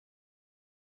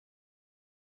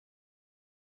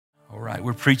right,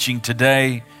 we're preaching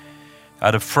today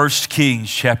out of 1 Kings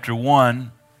chapter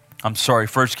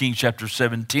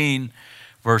 17,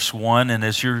 verse 1. And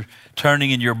as you're turning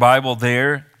in your Bible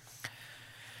there,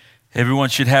 everyone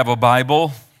should have a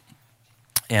Bible.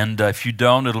 And if you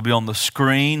don't, it'll be on the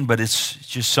screen, but it's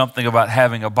just something about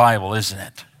having a Bible, isn't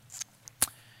it?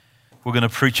 We're going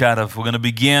to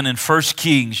begin in 1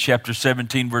 Kings chapter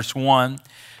 17, verse 1.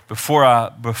 Before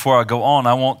I go on,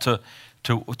 I want to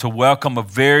welcome a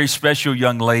very special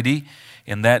young lady,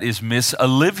 and that is Miss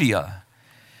Olivia,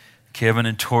 Kevin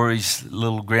and Tori's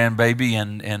little grandbaby,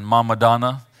 and Mama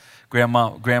Donna,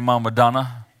 Grandmama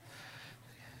Donna.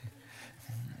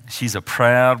 She's a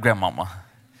proud grandmama.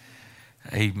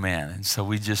 Amen. And so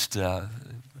we just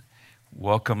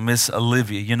welcome Miss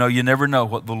Olivia. You know, you never know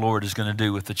what the Lord is going to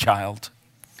do with the child.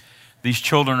 These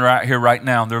children are out here right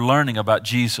now, and they're learning about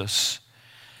Jesus.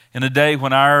 In a day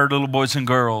when our little boys and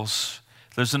girls,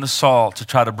 there's an assault to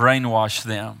try to brainwash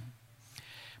them.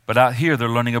 But out here, they're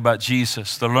learning about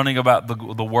Jesus. They're learning about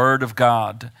the Word of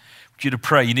God. I want you to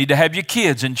pray. You need to have your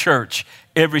kids in church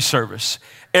every service.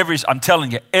 I'm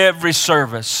telling you, every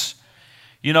service.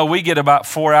 You know, we get about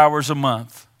 4 hours a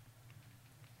month.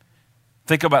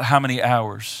 Think about how many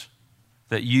hours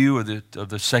that you or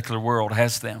the secular world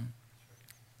has them.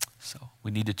 So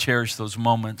we need to cherish those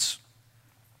moments.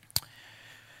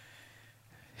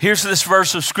 Here's this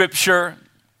verse of Scripture.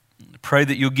 Pray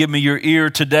that you'll give me your ear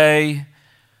today.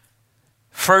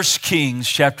 1 Kings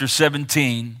chapter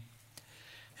 17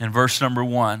 and verse number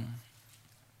 1.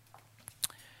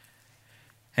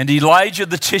 And Elijah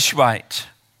the Tishbite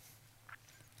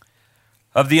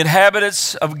of the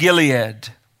inhabitants of Gilead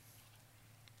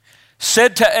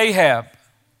said to Ahab.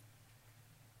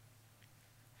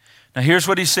 Now here's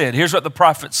what he said. Here's what the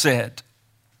prophet said.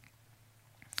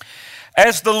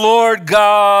 As the Lord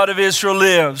God of Israel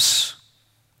lives,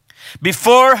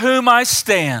 before whom I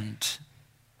stand,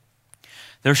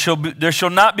 there shall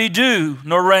not be dew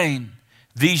nor rain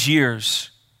these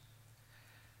years,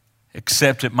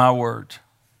 except at my word.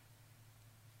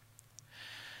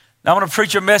 Now I want to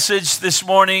preach a message this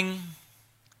morning.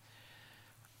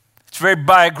 It's very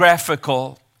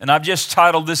biographical, and I've just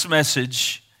titled this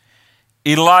message,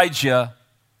 Elijah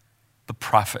the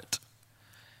Prophet.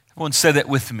 Everyone say that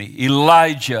with me.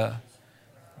 Elijah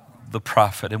the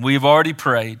prophet. And we've already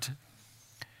prayed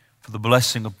for the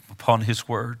blessing upon his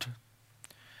word.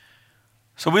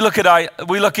 So we look at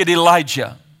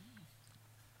Elijah.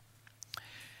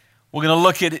 We're going to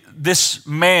look at this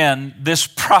man, this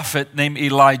prophet named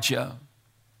Elijah.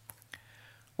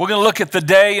 We're going to look at the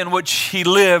day in which he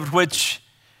lived, which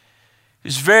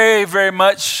is very, very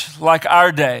much like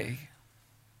our day.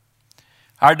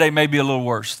 Our day may be a little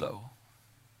worse, though.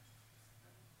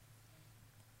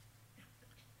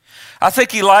 I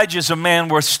think Elijah is a man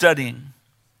worth studying.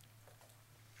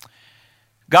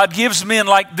 God gives men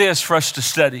like this for us to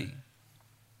study.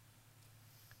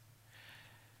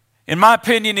 In my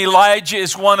opinion, Elijah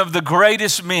is one of the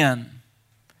greatest men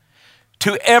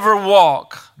to ever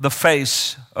walk the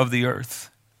face of the earth.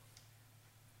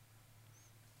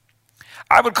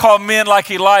 I would call men like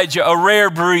Elijah a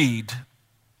rare breed.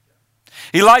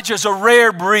 Elijah is a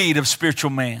rare breed of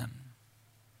spiritual man.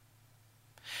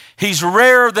 He's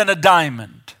rarer than a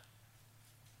diamond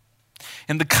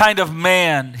in the kind of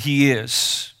man he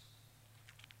is.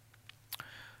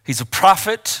 He's a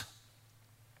prophet.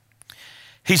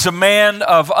 He's a man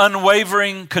of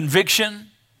unwavering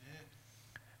conviction,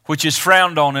 which is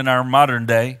frowned on in our modern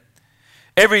day.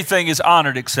 Everything is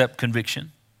honored except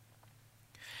conviction.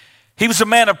 He was a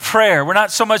man of prayer. We're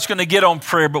not so much going to get on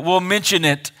prayer, but we'll mention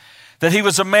it, that he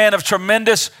was a man of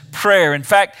tremendous prayer. In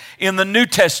fact, in the New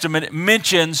Testament, it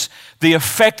mentions the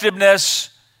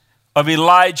effectiveness of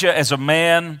Elijah as a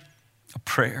man of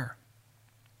prayer.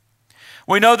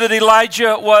 We know that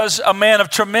Elijah was a man of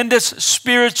tremendous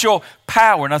spiritual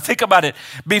power. Now think about it.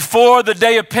 Before the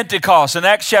day of Pentecost in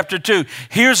Acts chapter 2,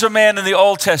 here's a man in the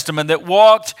Old Testament that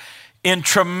walked in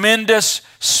tremendous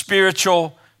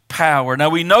spiritual power. Now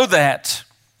we know that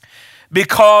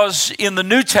because in the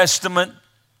New Testament,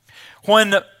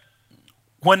 when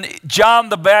John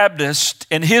the Baptist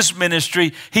in his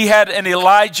ministry, he had an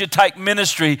Elijah-type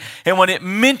ministry. And when it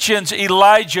mentions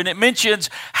Elijah and it mentions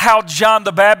how John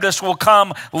the Baptist will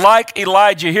come like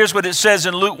Elijah, here's what it says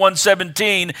in Luke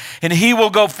 1:17, and he will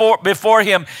go before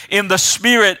him in the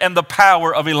spirit and the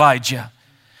power of Elijah.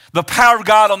 The power of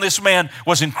God on this man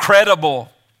was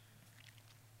incredible.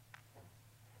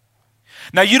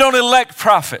 Now, you don't elect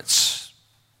prophets.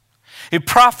 If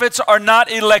prophets are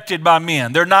not elected by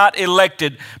men, they're not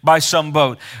elected by some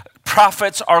vote.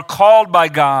 Prophets are called by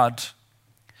God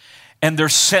and they're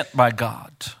sent by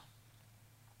God.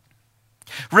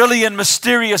 really in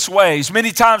mysterious ways.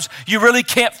 Many times you really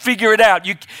can't figure it out.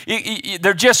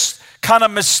 They're just kind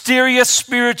of mysterious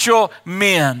spiritual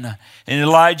men. And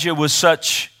Elijah was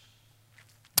such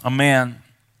a man.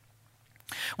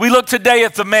 We look today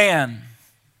at the man.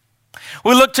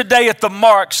 We look today at the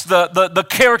marks, the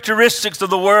characteristics of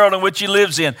the world in which he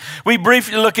lives in. We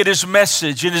briefly look at his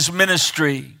message and his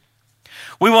ministry.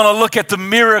 We want to look at the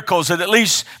miracles and at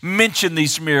least mention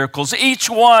these miracles. Each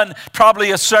one probably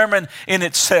a sermon in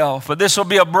itself. But this will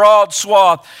be a broad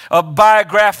swath of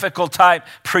biographical type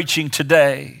preaching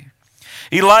today.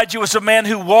 Elijah was a man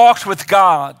who walked with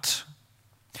God.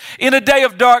 In a day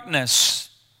of darkness,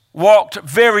 walked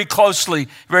very closely,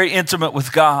 very intimate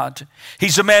with God.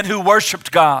 He's a man who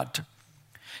worshiped God.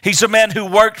 He's a man who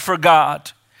worked for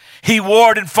God. He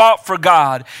warred and fought for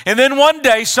God. And then one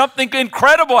day, something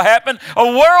incredible happened. A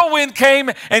whirlwind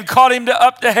came and caught him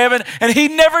up to heaven, and he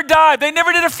never died. They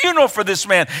never did a funeral for this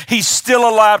man. He's still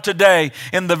alive today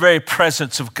in the very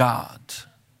presence of God.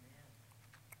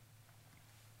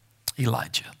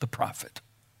 Elijah, the prophet.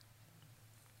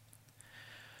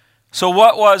 So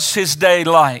what was his day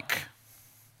like?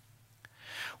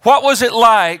 What was it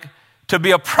like to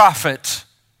be a prophet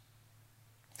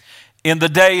in the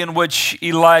day in which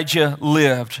Elijah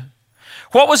lived?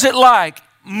 What was it like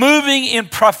moving in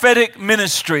prophetic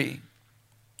ministry?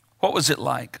 What was it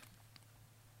like?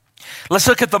 Let's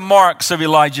look at the marks of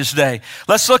Elijah's day.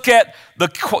 Let's look at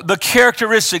the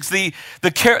characteristics,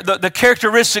 the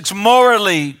characteristics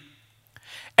morally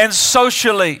and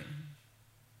socially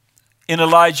in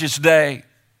Elijah's day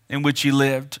in which he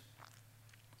lived.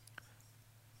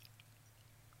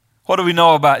 What do we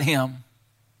know about him?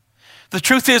 The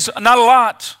truth is, not a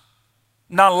lot.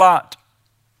 Not a lot.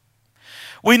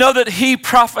 We know that he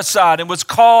prophesied and was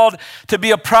called to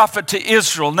be a prophet to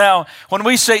Israel. Now, when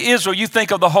we say Israel, you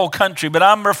think of the whole country, but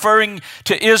I'm referring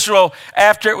to Israel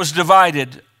after it was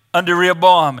divided under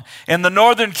Rehoboam. And the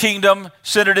northern kingdom,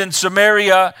 centered in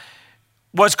Samaria,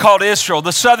 was called Israel.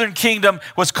 The southern kingdom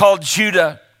was called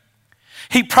Judah.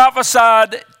 He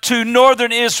prophesied to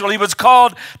northern Israel. He was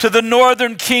called to the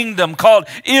northern kingdom, called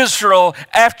Israel,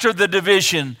 after the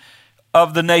division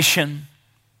of the nation.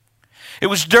 It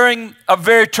was during a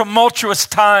very tumultuous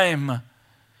time,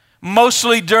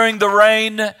 mostly during the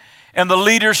reign and the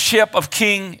leadership of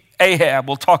King Ahab.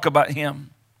 We'll talk about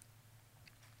him.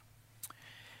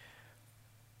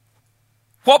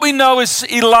 What we know is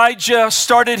Elijah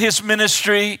started his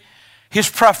ministry, his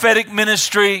prophetic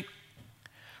ministry,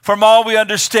 from all we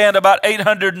understand, about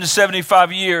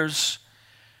 875 years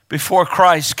before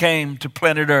Christ came to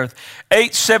planet Earth.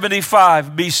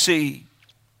 875 BC.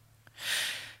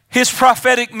 His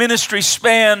prophetic ministry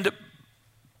spanned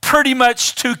pretty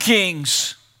much two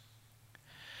kings.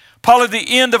 Probably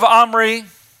the end of Omri,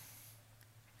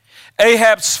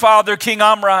 Ahab's father, King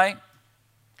Omri,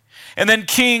 and then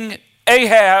King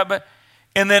Ahab,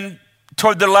 and then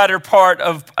toward the latter part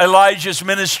of Elijah's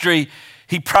ministry,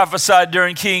 he prophesied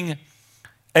during King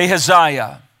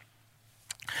Ahaziah.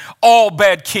 All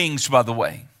bad kings, by the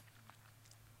way.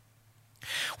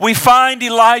 We find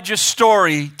Elijah's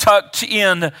story tucked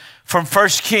in from 1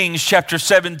 Kings chapter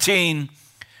 17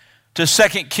 to 2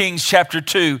 Kings chapter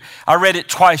 2. I read it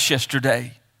twice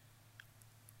yesterday.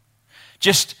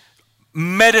 Just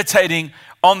meditating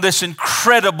on this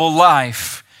incredible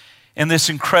life and this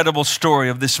incredible story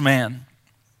of this man.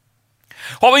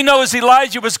 What we know is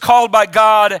Elijah was called by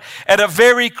God at a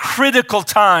very critical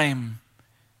time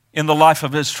in the life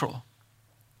of Israel.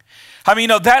 I mean,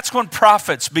 that's when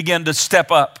prophets begin to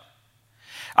step up.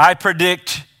 I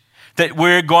predict that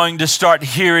we're going to start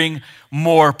hearing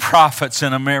more prophets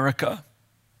in America.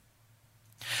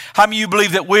 How many of you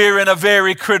believe that we're in a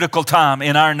very critical time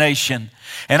in our nation?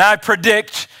 And I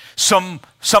predict some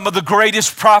of the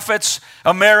greatest prophets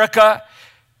America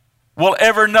will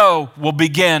ever know will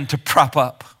begin to prop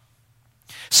up.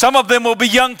 Some of them will be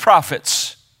young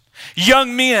prophets,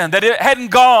 young men that hadn't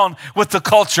gone with the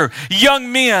culture,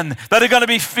 young men that are going to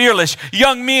be fearless,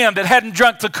 young men that hadn't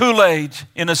drunk the Kool-Aid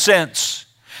in a sense,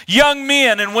 young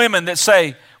men and women that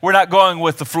say, we're not going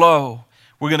with the flow,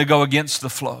 we're going to go against the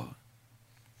flow.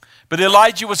 But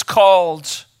Elijah was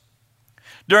called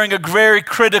during a very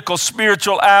critical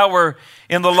spiritual hour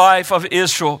in the life of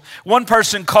Israel. One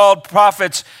person called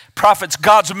prophets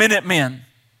God's Minutemen.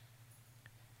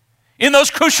 In those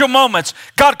crucial moments,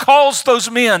 God calls those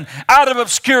men out of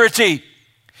obscurity.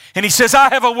 And he says, I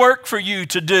have a work for you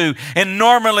to do. And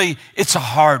normally, it's a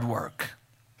hard work.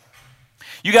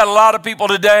 You got a lot of people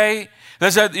today,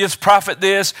 there's prophet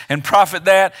this and prophet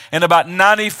that, and about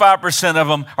 95% of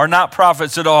them are not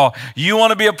prophets at all. You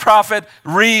want to be a prophet?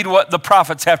 Read what the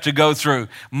prophets have to go through.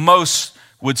 Most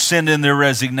would send in their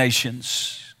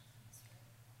resignations.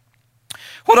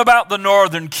 What about the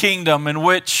northern kingdom in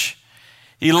which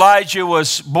Elijah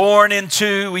was born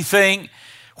into, we think,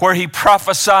 where he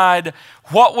prophesied?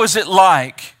 What was it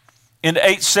like in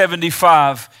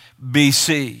 875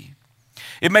 BC?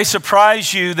 It may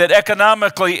surprise you that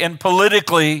economically and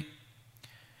politically,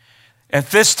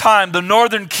 at this time, the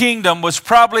northern kingdom was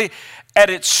probably at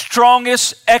its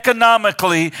strongest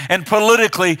economically and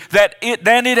politically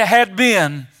than it had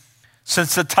been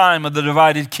since the time of the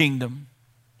divided kingdom.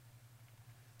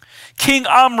 King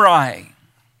Omri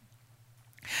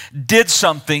did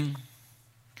something.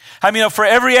 I mean, for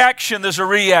every action, there's a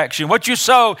reaction. What you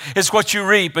sow is what you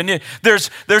reap. And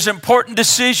there's important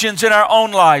decisions in our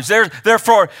own lives.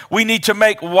 Therefore, we need to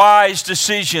make wise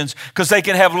decisions because they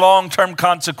can have long-term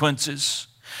consequences.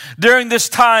 During this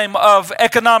time of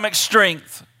economic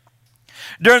strength,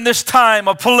 during this time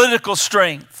of political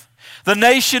strength, the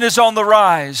nation is on the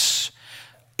rise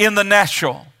in the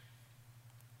natural.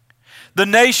 The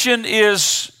nation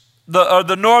is,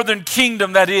 the northern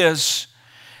kingdom that is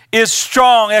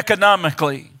strong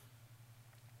economically.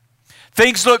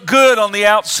 Things look good on the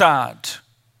outside.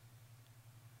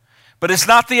 But it's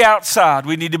not the outside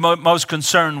we need to be most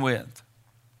concerned with.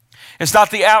 It's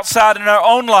not the outside in our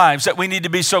own lives that we need to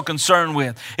be so concerned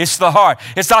with. It's the heart.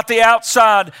 It's not the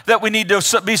outside that we need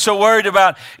to be so worried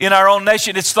about in our own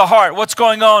nation. It's the heart. What's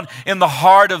going on in the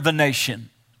heart of the nation?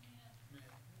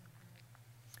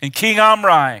 And King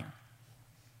Omri,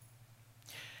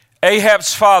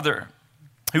 Ahab's father,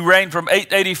 who reigned from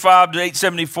 885 to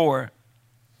 874,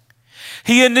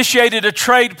 he initiated a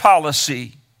trade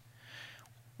policy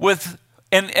with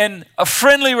and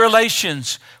friendly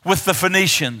relations with the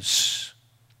Phoenicians.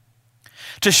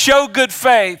 To show good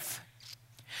faith,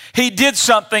 he did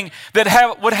something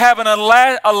that would have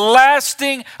a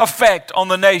lasting effect on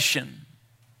the nation.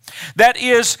 That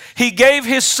is, he gave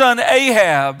his son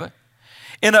Ahab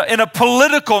in a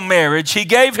political marriage. He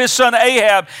gave his son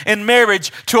Ahab in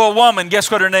marriage to a woman.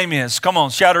 Guess what her name is? Come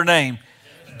on, shout her name.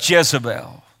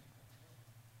 Jezebel.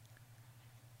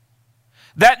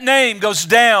 That name goes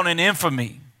down in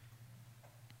infamy.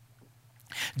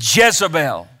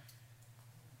 Jezebel.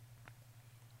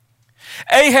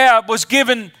 Ahab was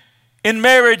given in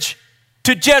marriage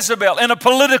to Jezebel in a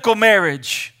political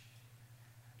marriage.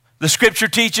 The scripture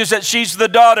teaches that she's the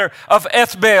daughter of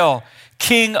Ethbaal,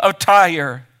 king of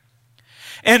Tyre.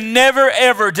 And never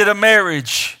ever did a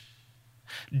marriage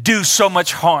do so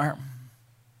much harm.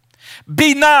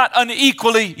 Be not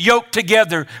unequally yoked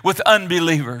together with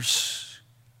unbelievers.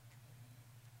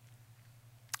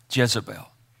 Jezebel.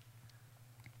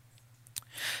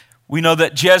 We know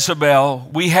that Jezebel,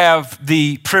 we have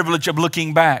the privilege of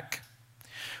looking back.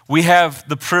 We have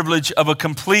the privilege of a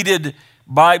completed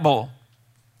Bible.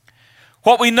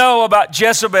 What we know about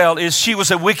Jezebel is she was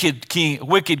a wicked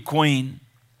queen.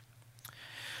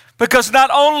 Because not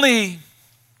only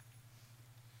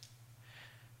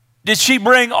did she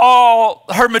bring all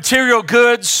her material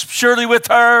goods surely with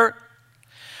her,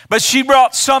 but she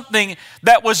brought something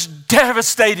that was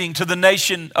devastating to the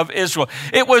nation of Israel.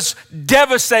 It was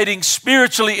devastating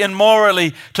spiritually and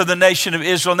morally to the nation of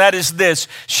Israel, and that is this.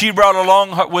 She brought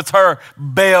along with her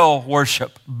Baal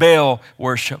worship. Baal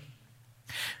worship.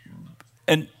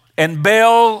 And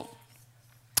Baal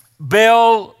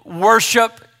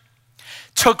worship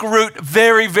took root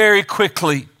very, very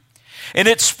quickly. And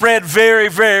it spread very,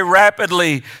 very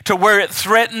rapidly to where it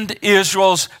threatened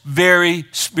Israel's very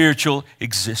spiritual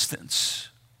existence.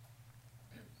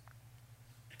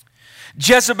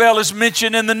 Jezebel is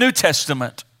mentioned in the New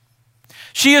Testament.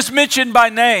 She is mentioned by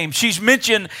name. She's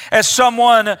mentioned as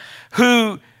someone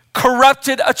who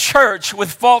corrupted a church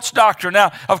with false doctrine.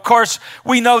 Now, of course,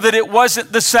 we know that it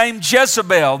wasn't the same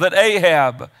Jezebel that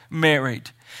Ahab married.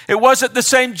 It wasn't the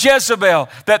same Jezebel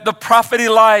that the prophet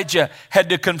Elijah had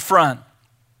to confront.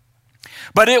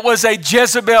 But it was a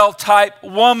Jezebel-type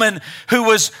woman who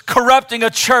was corrupting a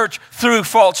church through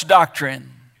false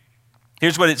doctrine.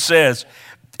 Here's what it says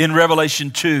in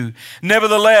Revelation 2.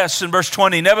 Nevertheless, in verse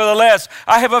 20, nevertheless,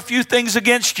 I have a few things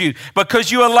against you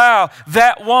because you allow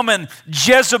that woman,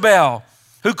 Jezebel,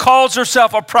 who calls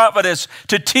herself a prophetess,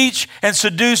 to teach and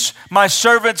seduce my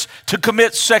servants to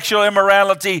commit sexual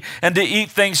immorality and to eat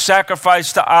things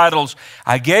sacrificed to idols.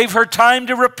 I gave her time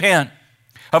to repent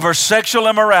of her sexual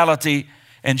immorality,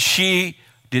 and she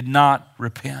did not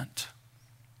repent.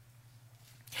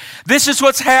 This is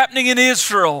what's happening in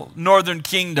Israel, northern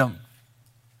kingdom.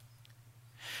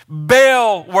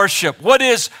 Baal worship. What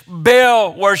is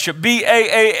Baal worship?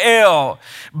 B-A-A-L.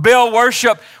 Baal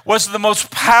worship was the most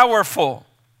powerful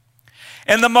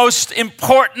and the most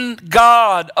important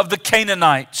god of the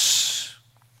Canaanites.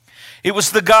 He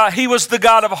was the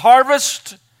God of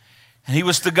harvest, and he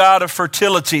was the God of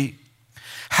fertility.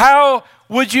 How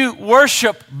would you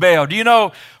worship Baal? Do you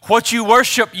know what you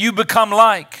worship, you become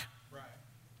like?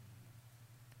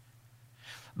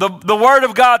 The Word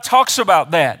of God talks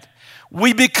about that.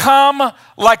 We become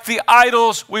like the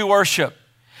idols we worship.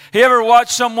 You ever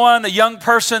watch someone, a young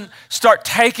person, start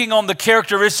taking on the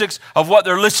characteristics of what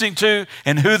they're listening to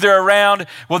and who they're around?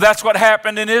 Well, that's what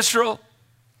happened in Israel.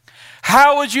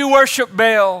 How would you worship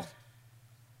Baal?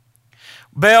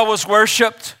 Baal was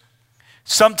worshiped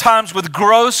sometimes with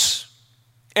gross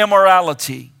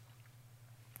immorality.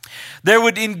 They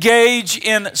would engage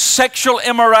in sexual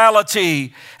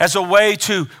immorality as a way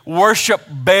to worship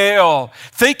Baal,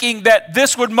 thinking that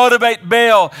this would motivate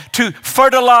Baal to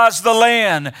fertilize the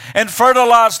land and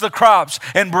fertilize the crops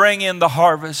and bring in the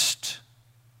harvest.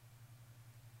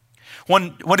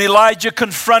 When Elijah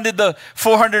confronted the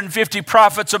 450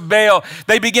 prophets of Baal,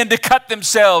 they began to cut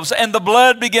themselves and the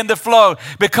blood began to flow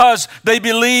because they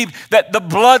believed that the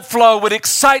blood flow would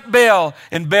excite Baal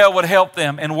and Baal would help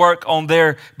them and work on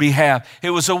their behalf.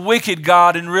 It was a wicked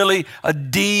God and really a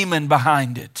demon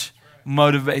behind it,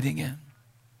 motivating it.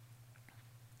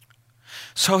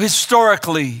 So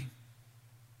historically,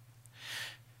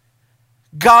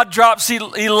 God drops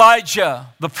Elijah,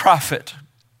 the prophet.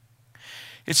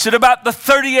 It's at about the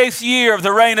 38th year of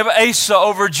the reign of Asa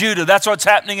over Judah. That's what's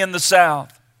happening in the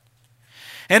south.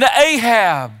 And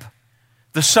Ahab,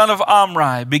 the son of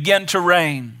Omri, began to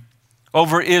reign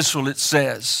over Israel, it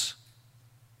says.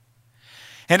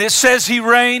 And it says he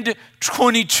reigned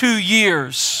 22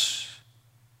 years.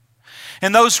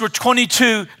 And those were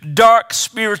 22 dark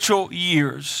spiritual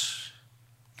years.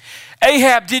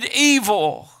 Ahab did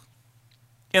evil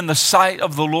in the sight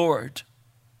of the Lord.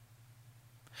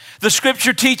 The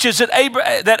scripture teaches that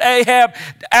Ahab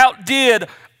outdid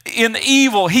in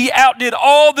evil. He outdid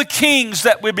all the kings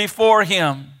that were before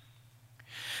him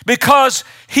because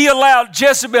he allowed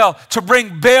Jezebel to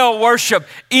bring Baal worship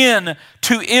in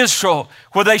to Israel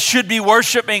where they should be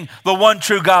worshiping the one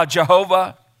true God,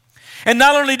 Jehovah. And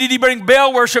not only did he bring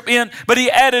Baal worship in, but he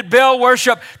added Baal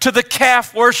worship to the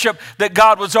calf worship that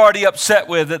God was already upset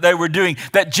with, that they were doing,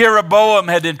 that Jeroboam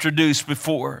had introduced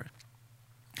before.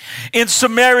 In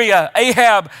Samaria,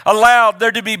 Ahab allowed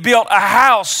there to be built a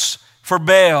house for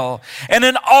Baal and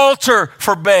an altar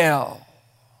for Baal.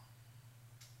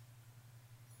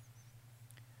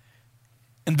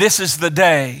 And this is the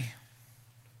day,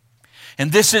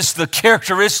 and this is the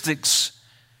characteristics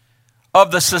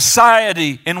of the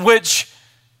society in which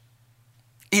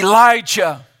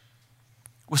Elijah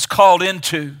was called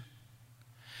into.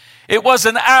 It was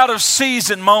an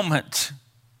out-of-season moment.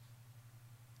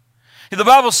 The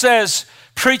Bible says,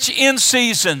 preach in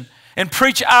season and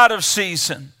preach out of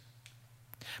season.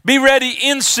 Be ready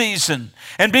in season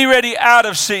and be ready out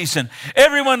of season.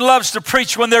 Everyone loves to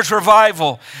preach when there's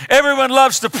revival. Everyone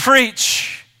loves to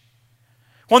preach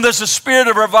when there's a spirit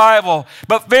of revival.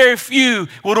 But very few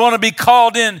would want to be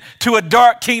called in to a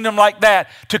dark kingdom like that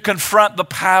to confront the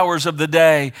powers of the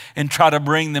day and try to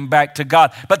bring them back to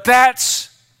God. But that's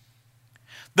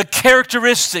the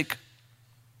characteristic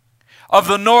of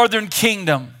the northern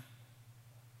kingdom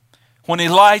when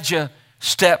Elijah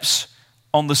steps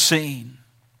on the scene.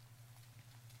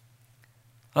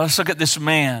 Let's look at this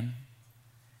man,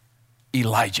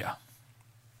 Elijah.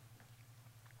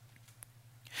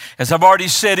 As I've already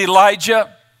said,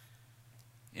 Elijah,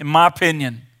 in my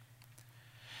opinion,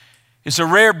 is a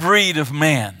rare breed of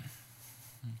man.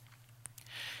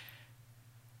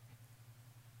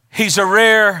 He's a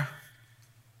rare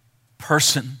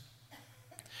person,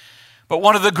 but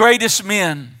one of the greatest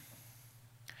men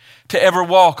to ever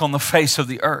walk on the face of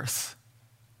the earth.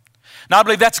 Now, I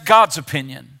believe that's God's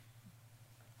opinion.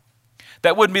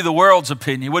 That wouldn't be the world's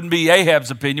opinion. It wouldn't be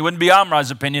Ahab's opinion. It wouldn't be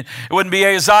Omri's opinion. It wouldn't be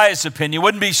Ahaziah's opinion. It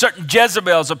wouldn't be certain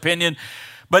Jezebel's opinion.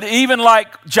 But even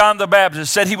like John the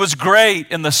Baptist said, he was great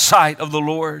in the sight of the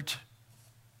Lord.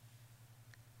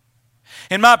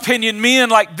 In my opinion, men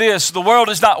like this, the world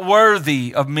is not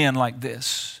worthy of men like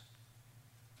this.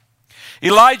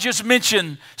 Elijah's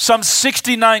mentioned some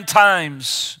 69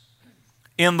 times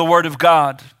in the Word of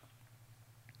God.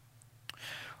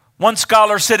 One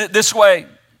scholar said it this way.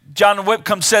 John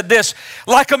Whitcomb said this: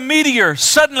 like a meteor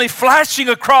suddenly flashing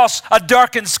across a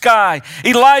darkened sky,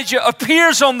 Elijah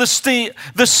appears on the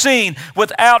scene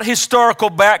without historical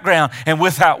background and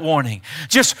without warning.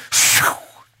 Just,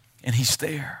 and he's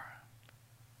there.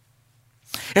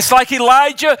 It's like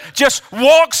Elijah just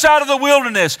walks out of the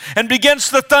wilderness and begins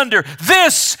to thunder.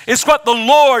 This is what the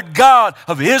Lord God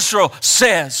of Israel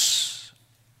says.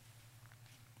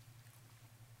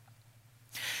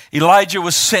 Elijah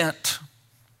was sent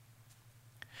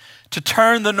to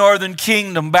turn the northern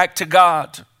kingdom back to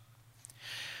God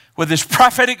with his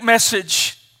prophetic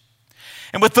message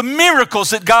and with the miracles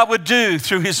that God would do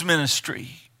through his ministry.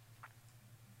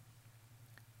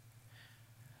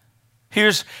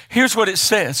 Here's what it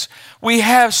says. We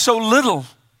have so little.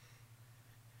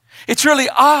 It's really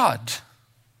odd.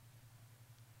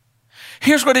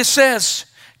 Here's what it says.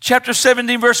 Chapter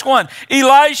 17, verse 1.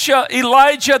 Elijah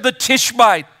the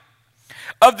Tishbite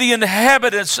of the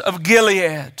inhabitants of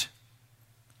Gilead.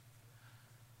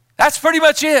 That's pretty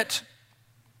much it.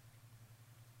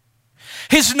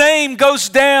 His name goes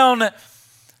down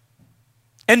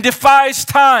and defies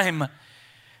time.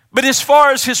 But as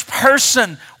far as his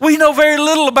person, we know very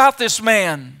little about this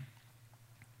man.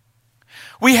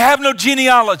 We have no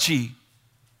genealogy.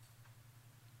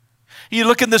 You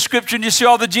look in the scripture and you see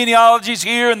all the genealogies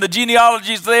here and the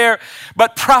genealogies there,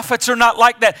 but prophets are not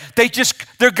like that.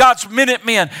 They're God's minute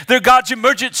men. They're God's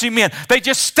emergency men. They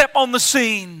just step on the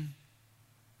scene.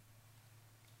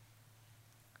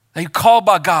 They're called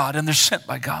by God and they're sent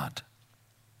by God.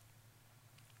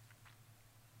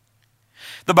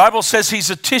 The Bible says he's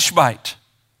a Tishbite.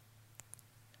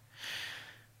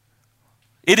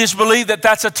 It is believed that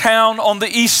that's a town on the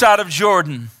east side of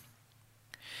Jordan,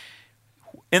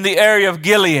 in the area of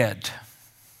Gilead.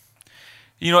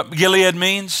 You know what Gilead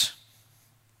means?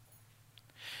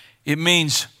 It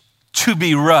means to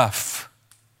be rough.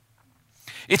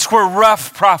 It's where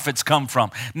rough prophets come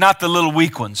from, not the little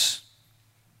weak ones.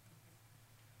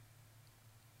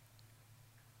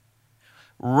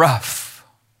 Rough.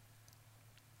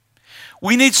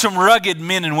 We need some rugged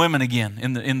men and women again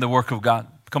in the work of God.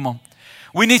 Come on.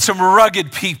 We need some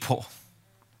rugged people.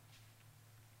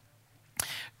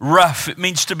 Rough, it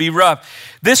means to be rough.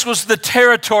 This was the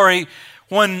territory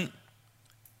when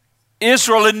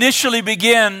Israel initially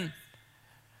began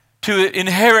to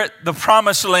inherit the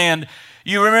promised land.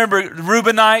 You remember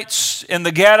Reubenites and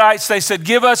the Gadites, they said,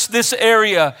 give us this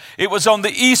area. It was on the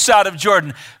east side of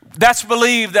Jordan. That's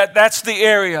believed that that's the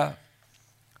area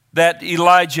that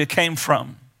Elijah came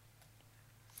from.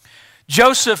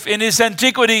 Joseph, in his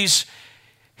Antiquities,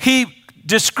 he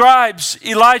describes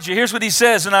Elijah. Here's what he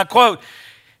says, and I quote,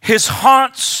 his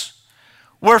haunts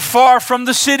were far from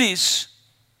the cities,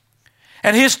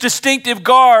 and his distinctive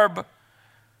garb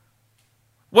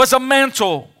was a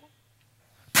mantle,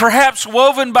 perhaps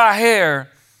woven by hair,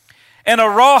 and a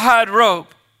rawhide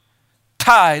rope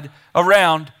tied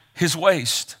around his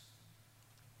waist.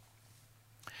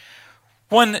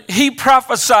 When he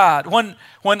prophesied, when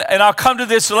and I'll come to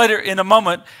this later in a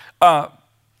moment,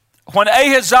 when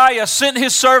Ahaziah sent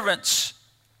his servants,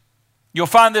 you'll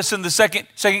find this in the second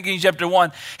Kings chapter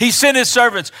 1. He sent his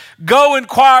servants, go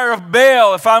inquire of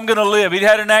Baal if I'm going to live. He'd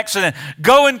had an accident.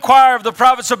 Go inquire of the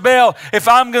prophets of Baal if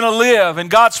I'm going to live. And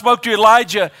God spoke to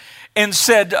Elijah and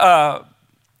said,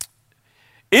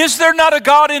 is there not a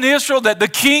God in Israel that the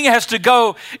king has to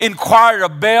go inquire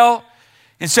of Baal?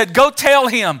 And said, go tell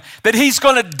him that he's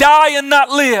going to die and not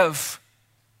live.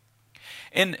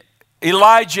 And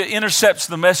Elijah intercepts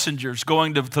the messengers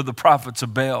going to the prophets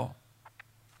of Baal.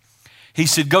 He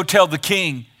said, go tell the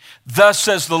king, thus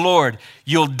says the Lord,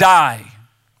 you'll die.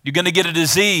 You're going to get a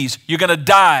disease. You're going to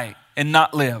die and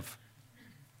not live.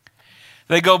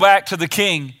 They go back to the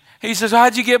king. He says,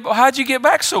 how'd you get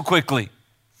back so quickly?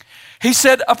 He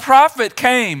said, a prophet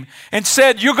came and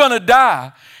said, you're going to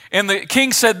die. And the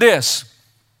king said this,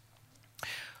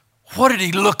 what did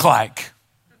he look like?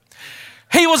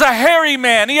 He was a hairy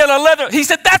man. He had a leather. He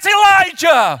said, that's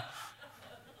Elijah.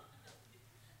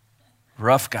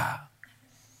 Rough guy.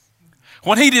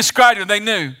 When he described him, they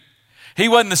knew he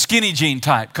wasn't the skinny jean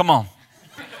type. Come on.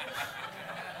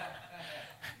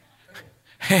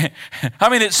 I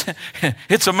mean,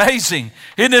 it's amazing.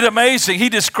 Isn't it amazing? He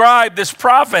described this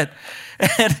prophet.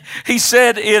 And he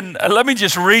said let me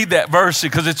just read that verse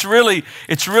because it's really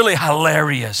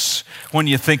hilarious when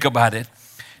you think about it.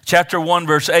 Chapter 1,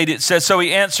 verse 8, it says, so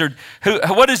he answered,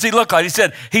 what does he look like? He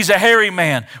said, he's a hairy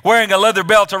man wearing a leather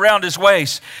belt around his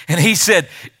waist. And he said,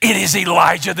 it is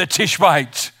Elijah the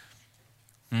Tishbite.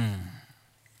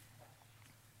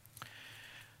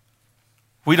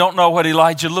 We don't know what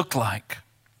Elijah looked like.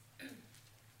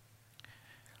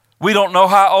 We don't know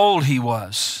how old he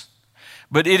was.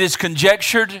 But it is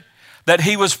conjectured that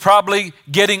he was probably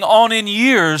getting on in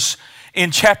years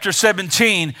in chapter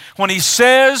 17 when he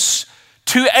says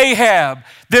to Ahab,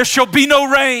 there shall be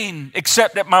no rain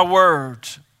except at my word.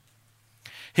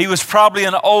 He was probably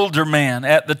an older man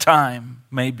at the time,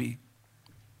 maybe.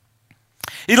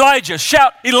 Elijah,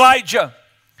 shout Elijah.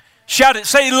 Shout it,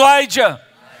 say Elijah.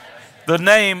 The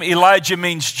name Elijah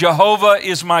means Jehovah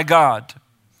is my God.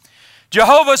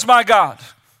 Jehovah is my God.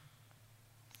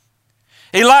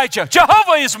 Elijah,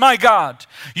 Jehovah is my God.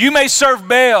 You may serve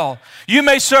Baal. You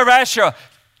may serve Asherah.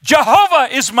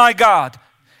 Jehovah is my God.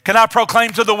 Can I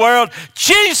proclaim to the world,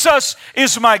 Jesus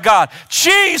is my God.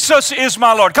 Jesus is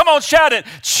my Lord. Come on, shout it.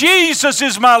 Jesus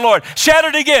is my Lord. Shout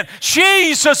it again.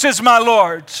 Jesus is my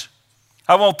Lord.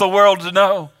 I want the world to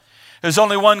know there's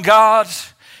only one God.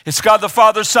 It's God the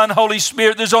Father, Son, Holy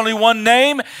Spirit. There's only one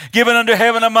name given under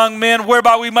heaven among men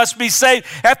whereby we must be saved.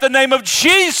 At the name of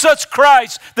Jesus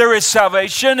Christ, there is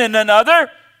salvation in another.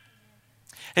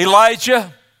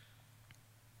 Elijah,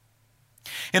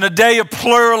 in a day of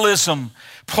pluralism,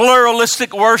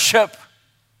 pluralistic worship,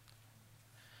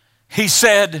 he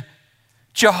said,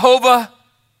 Jehovah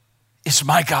is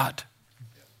my God.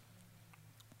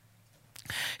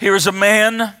 Here is a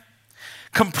man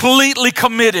completely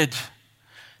committed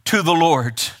to the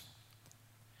Lord.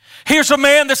 Here's a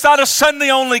man that's not a Sunday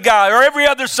only guy or every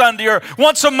other Sunday or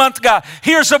once a month guy.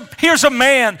 Here's a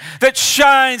man that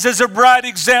shines as a bright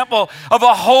example of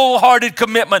a wholehearted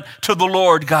commitment to the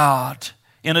Lord God.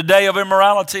 In a day of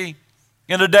immorality,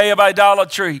 in a day of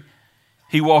idolatry,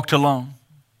 he walked alone.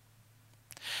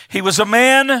 He was a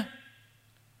man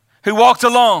who walked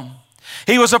alone.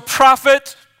 He was a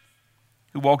prophet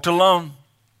who walked alone.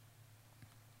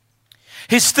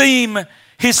 His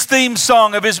theme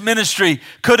song of his ministry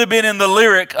could have been in the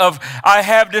lyric of, I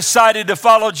have decided to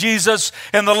follow Jesus.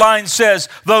 And the line says,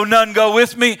 though none go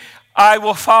with me, I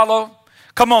will follow.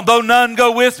 Come on, though none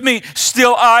go with me,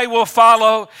 still I will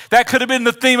follow. That could have been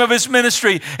the theme of his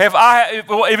ministry.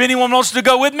 If anyone wants to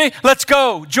go with me, let's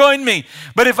go, join me.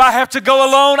 But if I have to go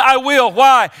alone, I will.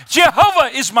 Why?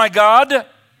 Jehovah is my God.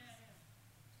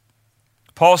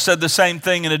 Paul said the same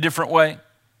thing in a different way.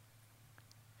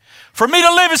 For me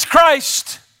to live is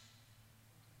Christ.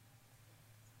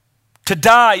 To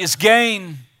die is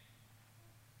gain.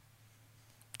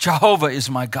 Jehovah is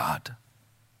my God.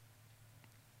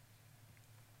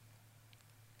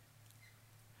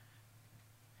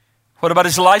 What about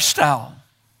his lifestyle?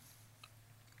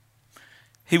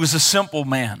 He was a simple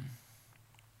man.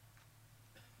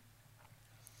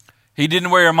 He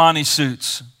didn't wear Armani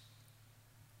suits.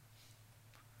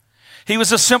 He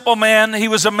was a simple man. He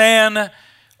was a man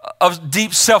of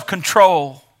deep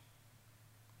self-control.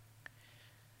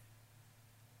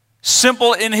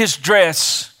 Simple in his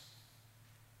dress.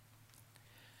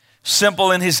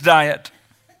 Simple in his diet.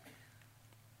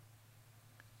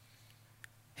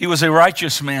 He was a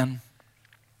righteous man.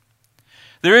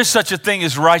 There is such a thing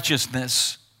as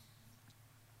righteousness.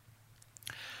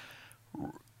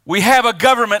 We have a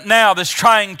government now that's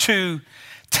trying to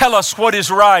tell us what is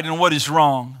right and what is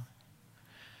wrong.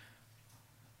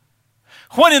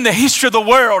 When in the history of the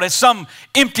world has some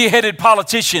empty-headed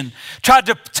politician tried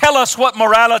to tell us what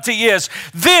morality is?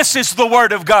 This is the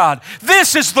Word of God.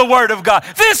 This is the Word of God.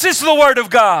 This is the Word of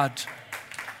God.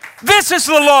 This is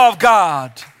the law of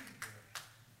God.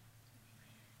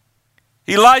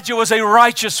 Elijah was a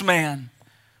righteous man.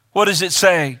 What does it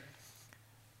say?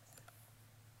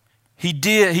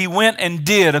 He went and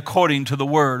did according to the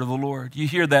word of the Lord. You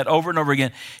hear that over and over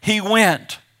again. He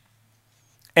went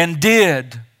and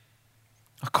did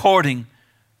according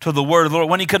to the word of the Lord.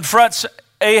 When he confronts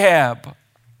Ahab,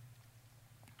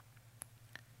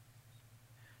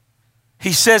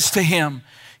 he says to him,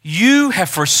 you have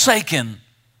forsaken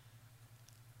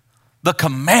the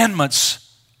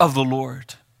commandments of the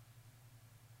Lord.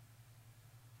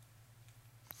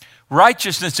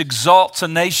 Righteousness exalts a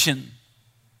nation,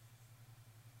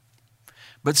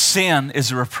 but sin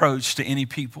is a reproach to any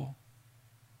people.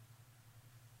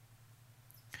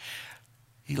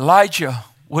 Elijah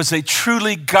was a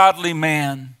truly godly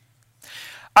man.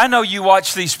 I know you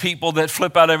watch these people that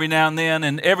flip out every now and then,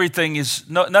 and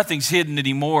nothing's hidden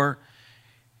anymore.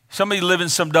 Somebody living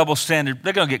some double standard,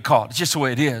 they're going to get caught. It's just the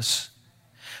way it is.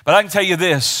 But I can tell you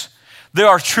this. There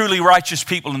are truly righteous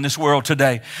people in this world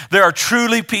today. There are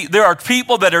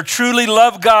people that are truly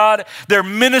love God. They're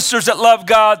ministers that love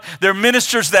God. They're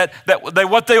ministers that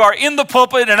what they are in the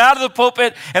pulpit and out of the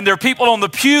pulpit, and they're people on the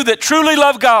pew that truly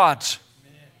love God.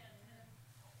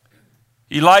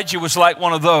 Elijah was like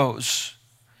one of those.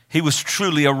 He was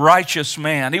truly a righteous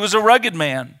man. He was a rugged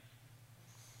man.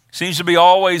 Seems to be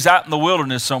always out in the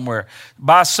wilderness somewhere,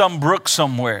 by some brook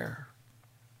somewhere.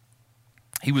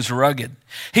 He was rugged.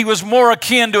 He was more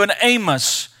akin to an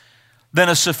Amos than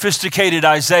a sophisticated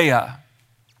Isaiah.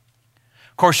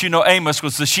 Of course, you know Amos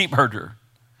was the sheep herder.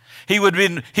 He would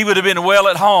have been well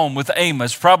at home with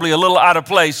Amos, probably a little out of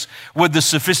place with the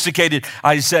sophisticated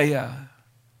Isaiah.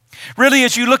 Really,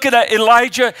 as you look at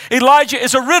Elijah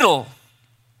is a riddle.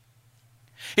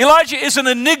 Elijah is an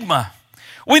enigma.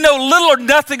 We know little or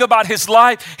nothing about his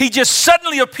life. He just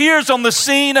suddenly appears on the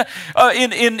scene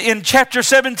in chapter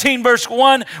 17, verse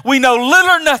 1. We know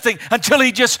little or nothing until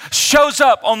he just shows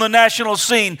up on the national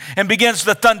scene and begins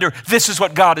to thunder, "This is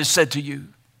what God has said to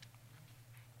you."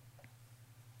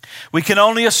 We can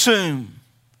only assume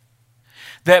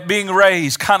that being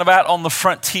raised kind of out on the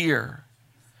frontier,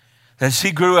 as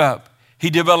he grew up, he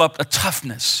developed a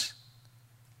toughness.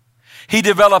 He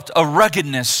developed a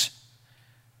ruggedness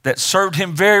that served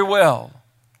him very well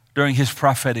during his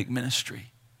prophetic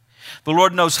ministry. The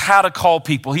Lord knows how to call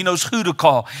people. He knows who to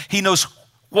call. He knows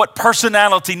what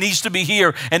personality needs to be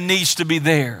here and needs to be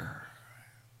there.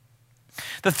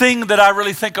 The thing that I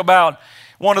really think about,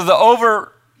 one of the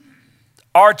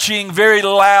overarching, very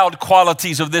loud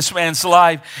qualities of this man's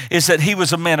life is that he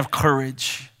was a man of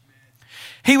courage.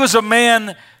 He was a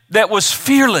man that was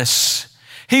fearless.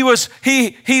 He was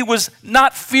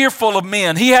not fearful of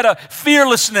men. He had a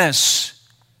fearlessness.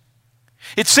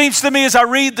 It seems to me as I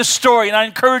read the story, and I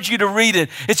encourage you to read it,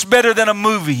 it's better than a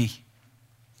movie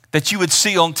that you would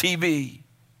see on TV.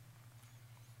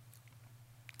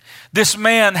 This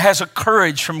man has a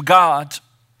courage from God.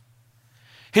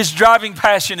 His driving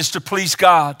passion is to please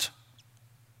God.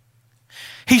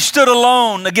 He stood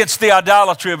alone against the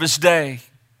idolatry of his day.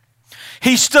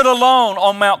 He stood alone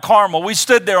on Mount Carmel. We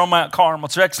stood there on Mount Carmel.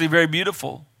 It's actually very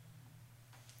beautiful.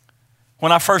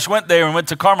 When I first went there and went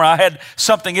to Carmel, I had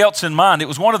something else in mind. It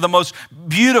was one of the most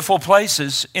beautiful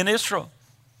places in Israel.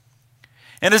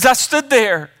 And as I stood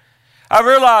there, I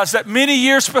realized that many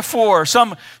years before,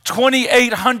 some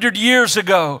 2,800 years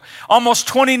ago, almost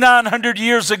 2,900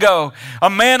 years ago, a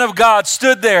man of God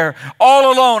stood there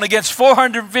all alone against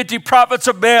 450 prophets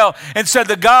of Baal and said,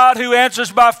 "The God who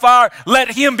answers by fire,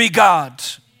 let him be God."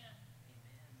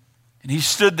 And he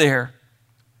stood there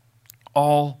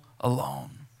all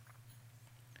alone.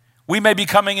 We may be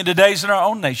coming into days in our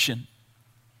own nation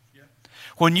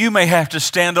when you may have to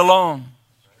stand alone.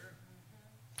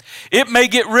 It may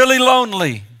get really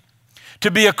lonely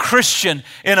to be a Christian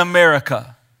in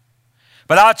America.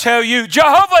 But I'll tell you,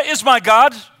 Jehovah is my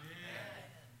God.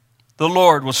 The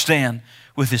Lord will stand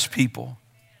with his people.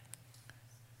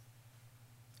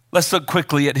 Let's look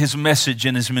quickly at his message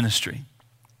and his ministry.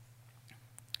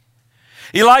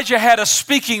 Elijah had a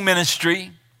speaking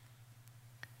ministry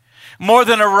more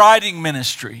than a writing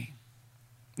ministry.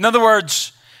 In other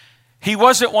words, he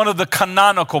wasn't one of the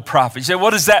canonical prophets. You say,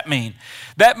 what does that mean?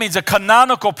 That means a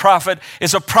canonical prophet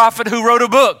is a prophet who wrote a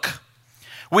book.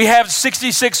 We have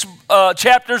 66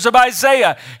 chapters of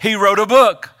Isaiah. He wrote a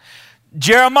book.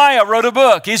 Jeremiah wrote a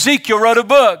book. Ezekiel wrote a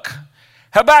book.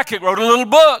 Habakkuk wrote a little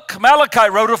book. Malachi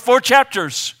wrote 4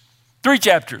 chapters. 3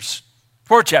 chapters.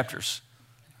 4 chapters.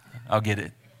 I'll get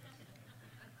it.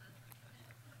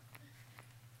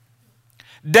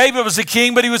 David was a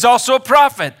king, but he was also a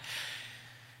prophet.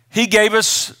 He gave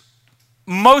us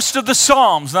most of the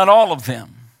Psalms, not all of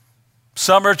them.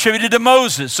 Some are attributed to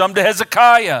Moses, some to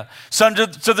Hezekiah, some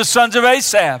to the sons of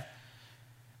Asaph.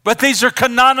 But these are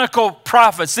canonical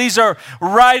prophets. These are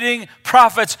writing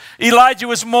prophets. Elijah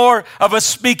was more of a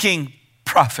speaking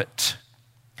prophet.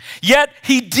 Yet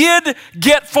he did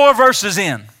get 4 verses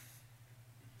in.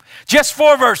 Just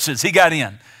 4 verses he got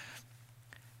in.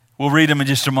 We'll read them in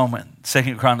just a moment.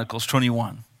 2 Chronicles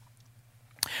 21.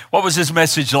 What was his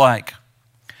message like?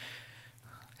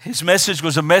 His message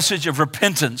was a message of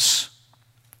repentance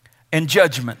and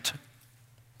judgment.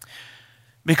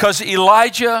 Because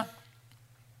Elijah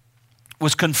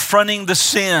was confronting the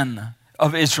sin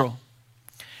of Israel.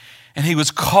 And he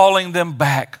was calling them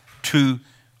back to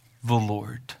the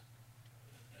Lord.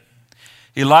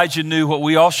 Elijah knew what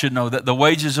we all should know, that the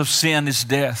wages of sin is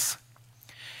death.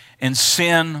 And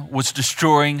sin was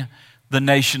destroying the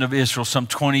nation of Israel some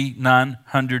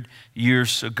 2,900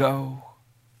 years ago.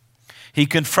 He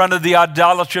confronted the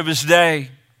idolatry of his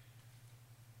day.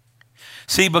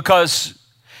 See, because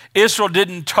Israel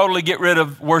didn't totally get rid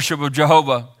of worship of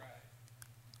Jehovah,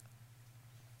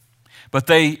 but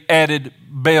they added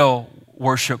Baal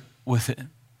worship with it,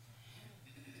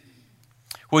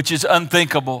 which is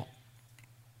unthinkable,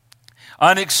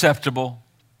 unacceptable,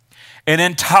 and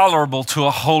intolerable to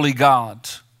a holy God.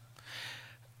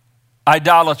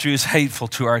 Idolatry is hateful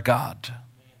to our God.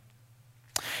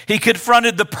 He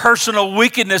confronted the personal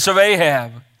wickedness of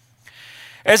Ahab.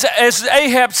 As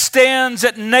Ahab stands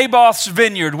at Naboth's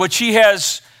vineyard, which he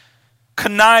has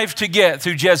connived to get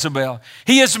through Jezebel,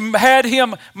 he has had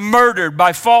him murdered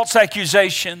by false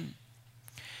accusation.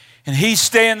 And he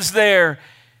stands there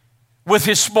with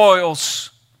his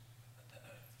spoils.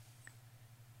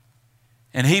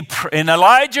 And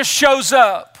Elijah shows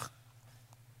up.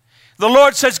 The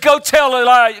Lord says, go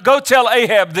tell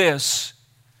Ahab this.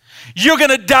 You're going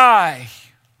to die.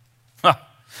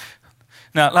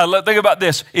 Now, think about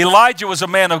this. Elijah was a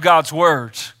man of God's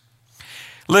words.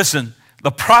 Listen,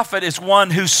 the prophet is one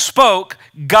who spoke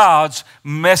God's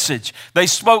message. They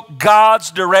spoke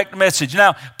God's direct message.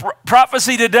 Now,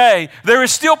 prophecy today, there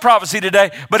is still prophecy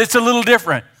today, but it's a little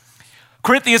different.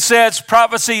 Corinthians says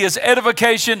prophecy is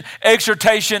edification,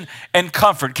 exhortation, and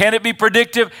comfort. Can it be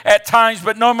predictive? At times,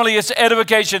 but normally it's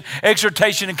edification,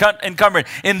 exhortation, and comfort.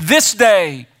 In this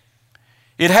day,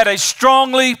 it had a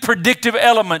strongly predictive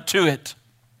element to it.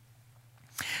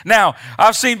 Now,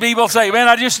 I've seen people say, man,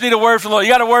 I just need a word from the Lord.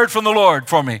 You got a word from the Lord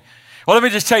for me. Well, let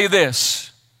me just tell you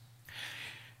this.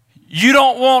 You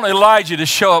don't want Elijah to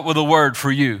show up with a word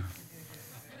for you.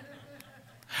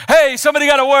 Hey, somebody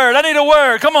got a word. I need a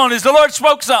word. Come on, the Lord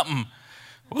spoke something.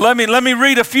 Well, let me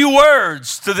read a few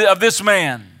words of this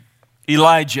man,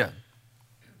 Elijah.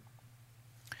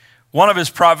 One of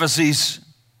his prophecies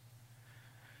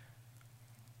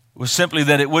was simply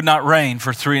that it would not rain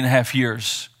for 3.5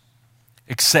 years.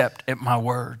 Except at my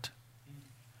word.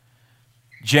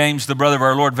 James, the brother of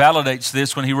our Lord, validates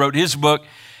this when he wrote his book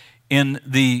in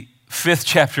the 5th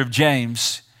chapter of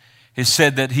James. It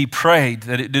said that he prayed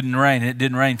that it didn't rain, and it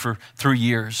didn't rain for 3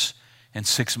 years and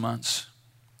 6 months.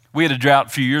 We had a drought a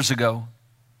few years ago,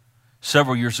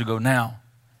 several years ago now,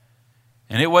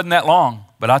 and it wasn't that long.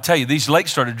 But I'll tell you, these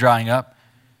lakes started drying up.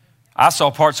 I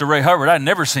saw parts of Ray Hubbard I'd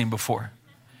never seen before.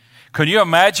 Can you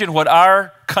imagine what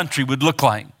our country would look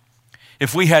like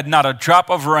if we had not a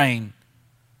drop of rain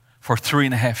for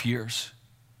 3.5 years?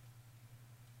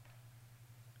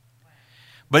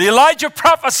 But Elijah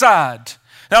prophesied.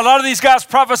 Now, a lot of these guys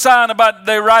prophesying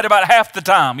they write about half the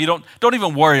time. You don't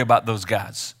even worry about those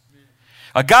guys.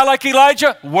 A guy like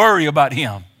Elijah, worry about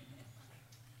him.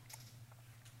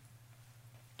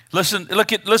 Listen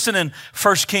in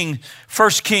 1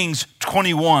 Kings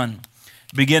 21,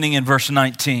 beginning in verse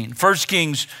 19. 1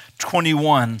 Kings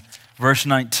 21, verse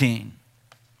 19.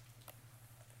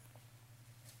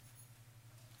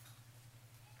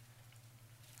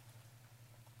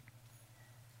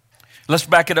 Let's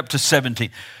back it up to 17.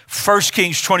 1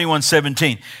 Kings 21,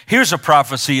 17. Here's a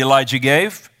prophecy Elijah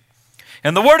gave.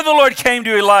 And the word of the Lord came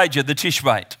to Elijah the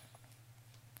Tishbite,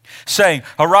 saying,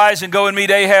 arise and go and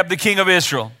meet Ahab, the king of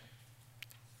Israel,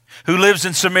 who lives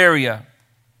in Samaria.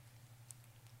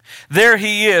 There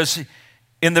he is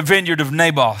in the vineyard of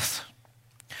Naboth,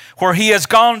 where he has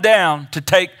gone down to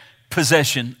take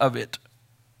possession of it.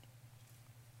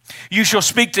 You shall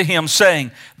speak to him,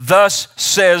 saying, thus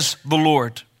says the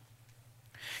Lord.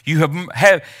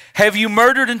 Have you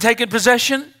murdered and taken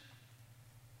possession?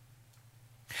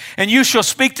 And you shall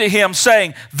speak to him,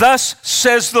 saying, thus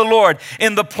says the Lord,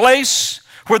 in the place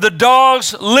where the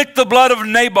dogs lick the blood of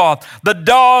Naboth, the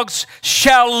dogs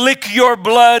shall lick your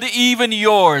blood, even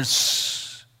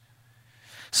yours.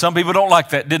 Some people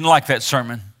didn't like that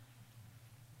sermon.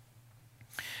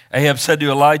 Ahab said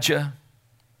to Elijah,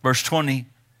 verse 20,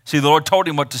 see, the Lord told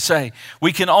him what to say.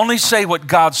 We can only say what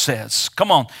God says.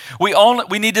 Come on.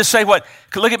 We need to say what,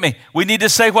 look at me. We need to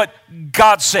say what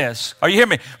God says. Are you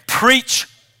hearing me? Preach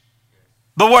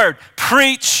the word.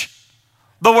 Preach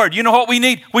the word. You know what we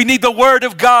need? We need the word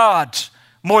of God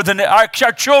more than our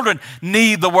children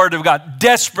need the word of God.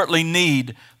 Desperately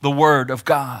need the word of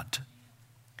God.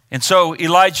 And so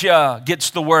Elijah gets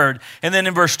the word. And then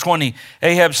in verse 20,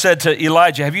 Ahab said to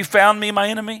Elijah, have you found me, my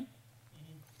enemy?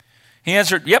 He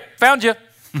answered, yep, found you.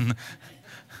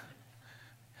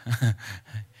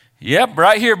 Yep,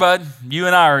 right here, bud. You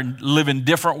and I live in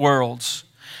different worlds.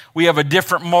 We have a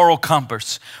different moral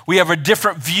compass. We have a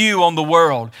different view on the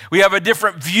world. We have a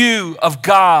different view of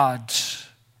God.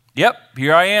 Yep,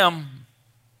 here I am.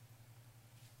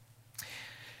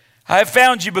 I have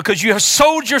found you because you have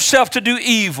sold yourself to do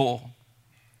evil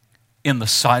in the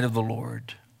sight of the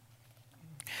Lord.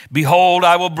 Behold,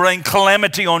 I will bring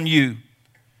calamity on you.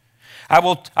 I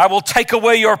will take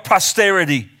away your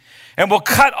posterity and will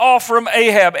cut off from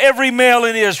Ahab every male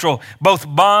in Israel, both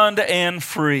bond and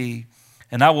free.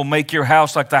 And I will make your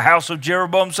house like the house of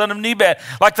Jeroboam, son of Nebat,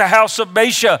 like the house of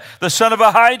Baasha, the son of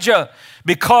Ahijah,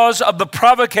 because of the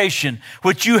provocation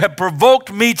which you have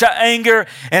provoked me to anger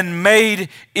and made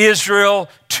Israel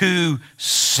to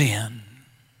sin.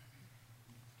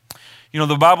 You know,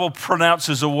 the Bible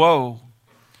pronounces a woe.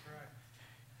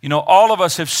 You know, all of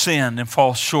us have sinned and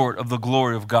fall short of the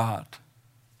glory of God.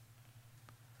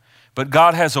 But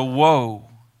God has a woe,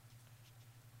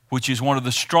 which is one of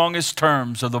the strongest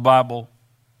terms of the Bible,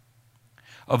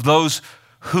 of those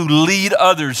who lead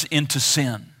others into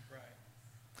sin.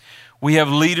 We have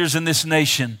leaders in this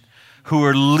nation who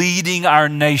are leading our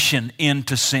nation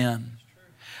into sin.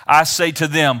 I say to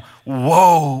them,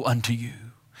 woe unto you.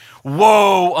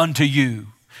 Woe unto you!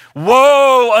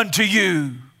 Woe unto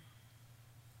you!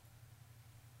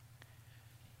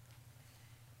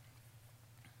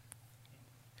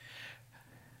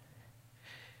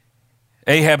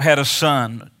 Ahab had a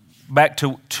son. Back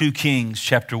to 2 Kings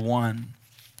chapter 1.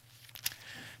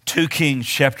 2 Kings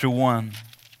chapter 1.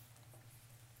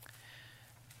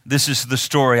 This is the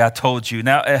story I told you.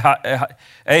 Now,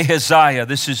 Ahaziah,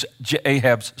 this is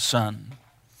Ahab's son.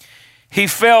 He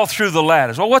fell through the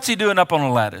lattice. Well, what's he doing up on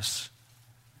a lattice?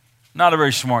 Not a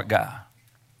very smart guy.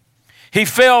 He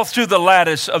fell through the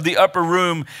lattice of the upper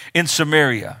room in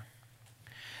Samaria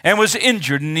and was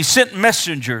injured, and he sent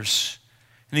messengers.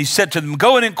 And he said to them,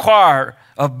 go and inquire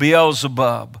of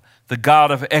Beelzebub, the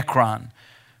god of Ekron,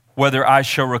 whether I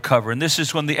shall recover. And this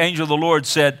is when the angel of the Lord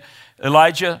said,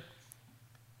 Elijah,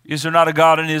 is there not a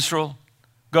God in Israel?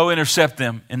 Go intercept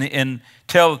them and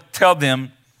tell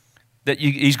them that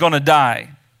he's going to die.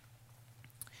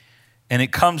 And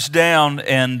it comes down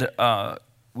and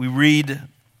we read,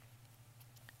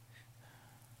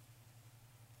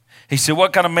 he said,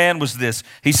 what kind of man was this?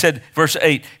 He said, verse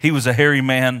 8, he was a hairy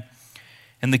man.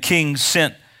 And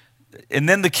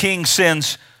then the king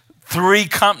sends 3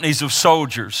 companies of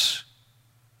soldiers.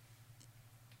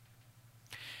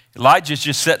 Elijah's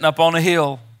just sitting up on a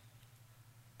hill.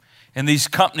 And these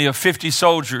company of 50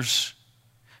 soldiers,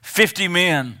 50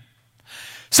 men,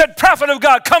 said, prophet of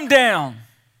God, come down.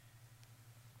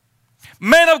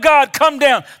 Man of God, come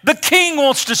down. The king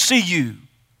wants to see you.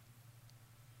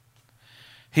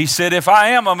 He said, if I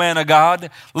am a man of God,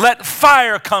 let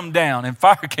fire come down. And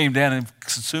fire came down and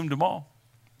consumed them all.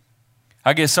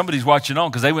 I guess somebody's watching on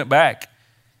because they went back.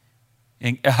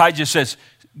 And Elijah says,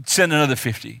 send another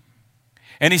 50.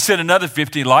 And he sent another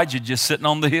 50. Elijah just sitting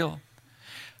on the hill.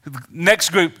 Next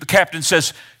group, the captain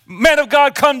says, man of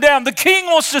God, come down. The king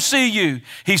wants to see you.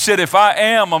 He said, if I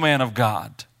am a man of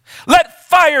God, let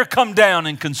fire come down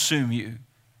and consume you.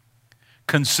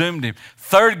 Consumed him.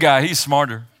 Third guy, he's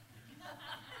smarter.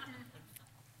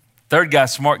 Third guy,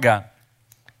 smart guy.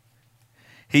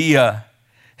 He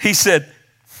said,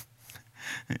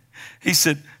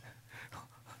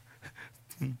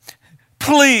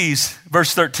 please,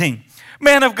 verse 13,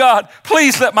 man of God,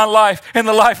 please let my life and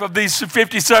the life of these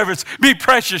 50 servants be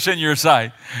precious in your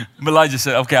sight. Elijah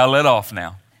said, okay, I'll let off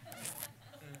now.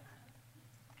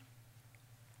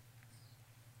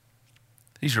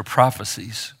 These are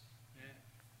prophecies.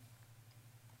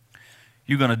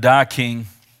 You're going to die, king.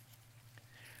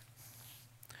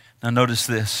 Now notice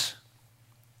this.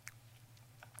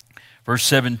 Verse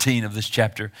 17 of this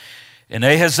chapter. And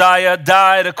Ahaziah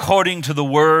died according to the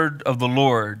word of the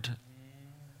Lord,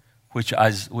 which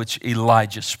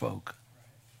Elijah spoke.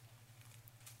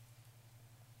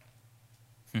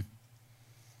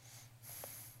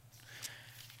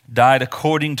 Died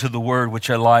according to the word which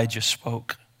Elijah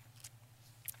spoke.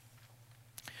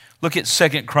 Look at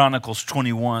 2 Chronicles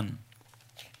 21.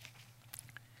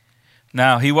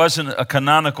 Now, he wasn't a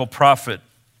canonical prophet.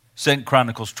 2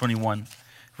 Chronicles 21,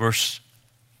 verse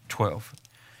 12.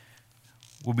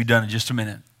 We'll be done in just a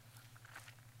minute.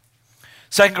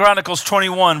 2 Chronicles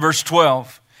 21, verse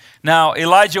 12. Now,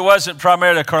 Elijah wasn't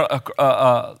primarily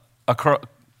a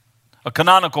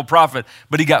canonical prophet,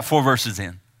 but he got 4 verses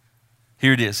in.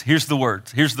 Here it is. Here's the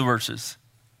words. Here's the verses.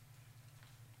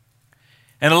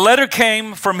 And a letter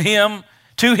came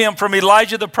to him from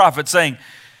Elijah the prophet, saying,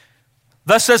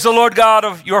 thus says the Lord God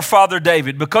of your father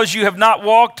David, because you have not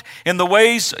walked in the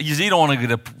ways, you don't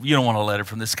want a letter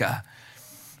from this guy.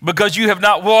 Because you have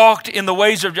not walked in the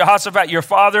ways of Jehoshaphat your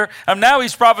father. And now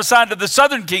he's prophesying to the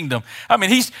southern kingdom. I mean,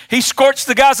 he scorched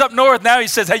the guys up north. Now he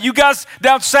says, hey, you guys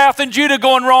down south in Judah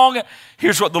going wrong.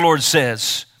 Here's what the Lord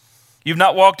says. You've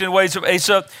not walked in the ways of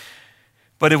Asa,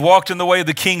 but have walked in the way of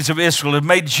the kings of Israel, have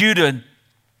made Judah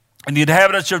and the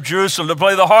inhabitants of Jerusalem to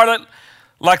play the harlot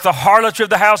like the harlotry of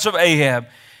the house of Ahab,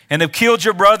 and have killed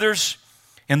your brothers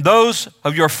and those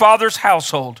of your father's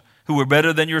household who were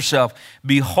better than yourself.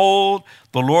 Behold,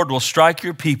 the Lord will strike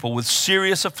your people with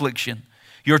serious affliction,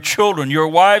 your children, your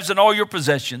wives, and all your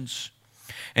possessions.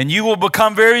 And you will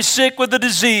become very sick with the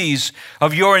disease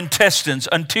of your intestines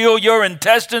until your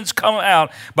intestines come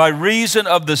out by reason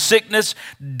of the sickness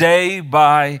day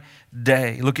by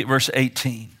day. Look at verse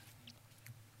 18.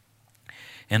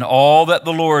 And all that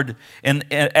the Lord, and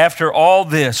after all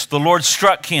this, the Lord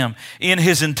struck him in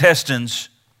his intestines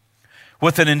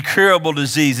with an incurable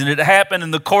disease. And it happened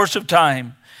in the course of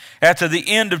time, after the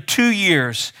end of 2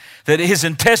 years, that his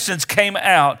intestines came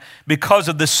out because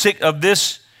of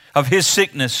his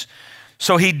sickness.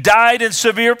 So he died in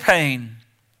severe pain,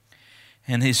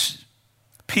 and his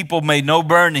people made no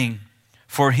burning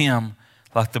for him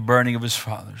like the burning of his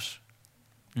fathers.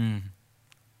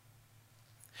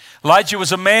 Elijah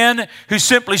was a man who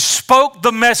simply spoke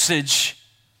the message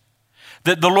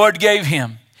that the Lord gave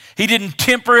him. He didn't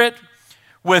temper it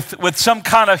with some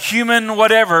kind of human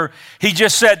whatever. He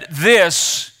just said,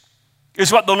 this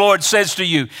is what the Lord says to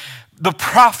you. The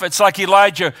prophets like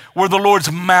Elijah were the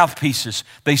Lord's mouthpieces.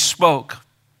 They spoke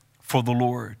for the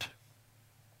Lord.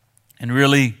 And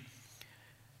really,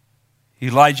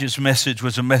 Elijah's message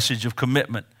was a message of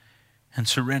commitment and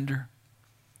surrender.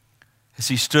 As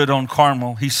he stood on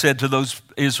Carmel, he said to those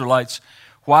Israelites,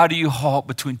 why do you halt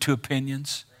between two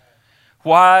opinions?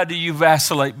 Why do you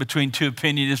vacillate between two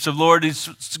opinions? If the Lord is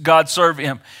God, serve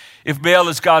him. If Baal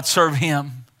is God, serve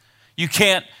him. You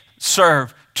can't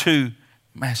serve two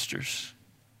masters.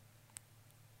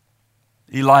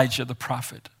 Elijah the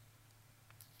prophet.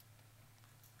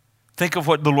 Think of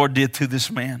what the Lord did through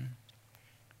this man.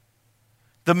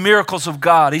 The miracles of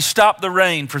God. He stopped the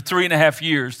rain for 3.5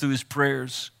 years through his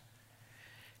prayers.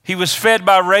 He was fed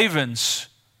by ravens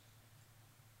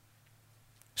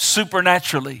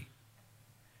supernaturally.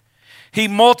 He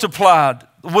multiplied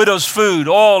the widow's food,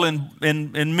 oil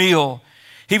and meal.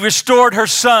 He restored her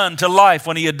son to life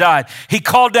when he had died. He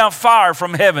called down fire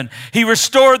from heaven. He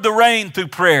restored the rain through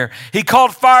prayer. He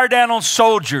called fire down on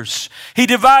soldiers. He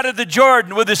divided the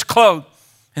Jordan with his cloak,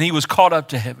 and he was caught up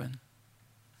to heaven.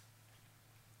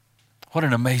 What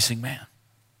an amazing man.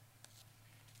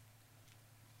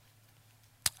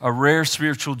 A rare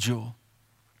spiritual jewel.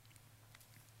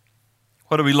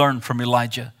 What do we learn from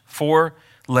Elijah? 4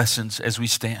 lessons as we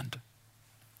stand.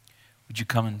 Would you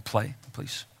come and play,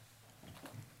 please?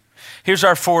 Here's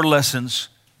our 4 lessons.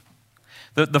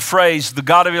 The phrase, the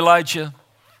God of Elijah,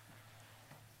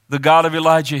 the God of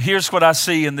Elijah. Here's what I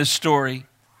see in this story.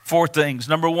 4 things.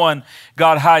 Number 1,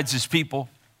 God hides his people.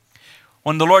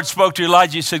 When the Lord spoke to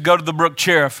Elijah, he said, go to the brook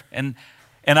Cherith and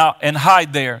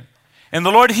hide there. And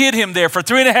the Lord hid him there for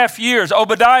 3.5 years.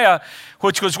 Obadiah,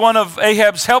 which was one of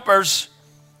Ahab's helpers,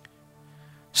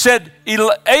 said,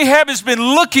 Ahab has been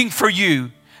looking for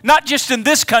you, not just in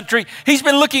this country. He's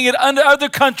been looking at other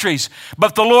countries.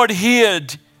 But the Lord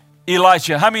hid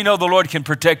Elijah. How many know the Lord can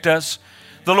protect us?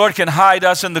 The Lord can hide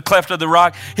us in the cleft of the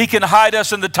rock. He can hide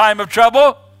us in the time of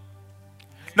trouble.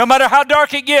 No matter how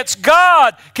dark it gets,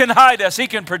 God can hide us. He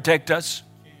can protect us.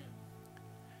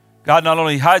 God not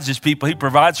only hides his people, he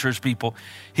provides for his people.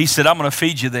 He said, I'm going to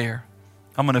feed you there.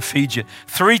 I'm going to feed you.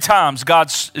 3 times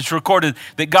it's recorded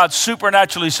that God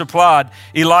supernaturally supplied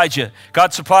Elijah.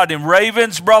 God supplied him.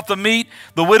 Ravens brought the meat.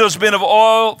 The widow's bin of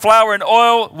oil, flour and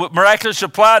oil, miraculously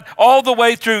supplied all the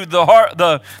way through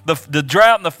the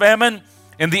drought and the famine.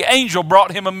 And the angel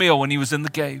brought him a meal when he was in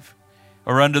the cave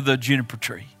or under the juniper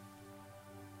tree.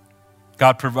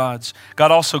 God provides.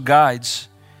 God also guides.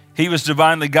 He was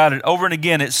divinely guided. Over and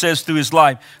again, it says through his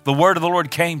life, the word of the Lord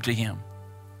came to him.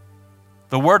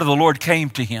 The word of the Lord came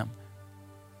to him.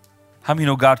 How many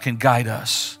know God can guide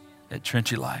us at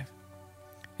Trinity Life?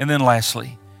 And then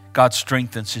lastly, God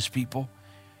strengthens his people.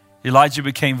 Elijah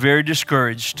became very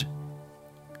discouraged.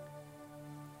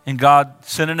 And God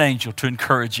sent an angel to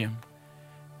encourage him.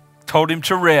 Told him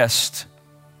to rest.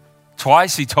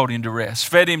 Twice he told him to rest.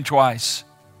 Fed him twice.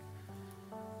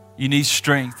 You need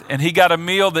strength. And he got a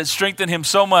meal that strengthened him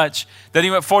so much that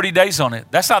he went 40 days on it.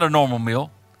 That's not a normal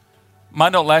meal.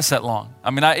 Mine don't last that long.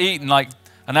 I mean, I eat and like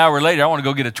an hour later, I want to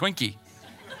go get a Twinkie.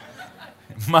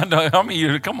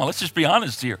 Come on, let's just be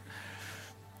honest here.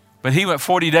 But he went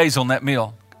 40 days on that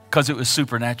meal because it was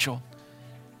supernatural.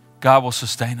 God will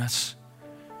sustain us.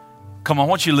 Come on, I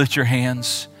want you to lift your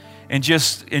hands and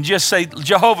just say,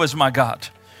 Jehovah is my God.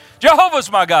 Jehovah is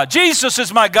my God. Jesus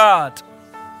is my God.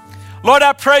 Lord,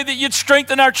 I pray that you'd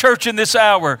strengthen our church in this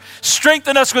hour.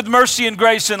 Strengthen us with mercy and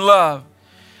grace and love.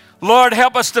 Lord,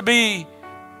 help us to be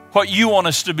what you want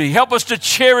us to be. Help us to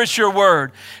cherish your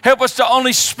word. Help us to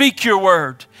only speak your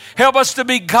word. Help us to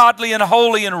be godly and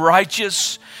holy and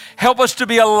righteous. Help us to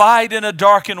be a light in a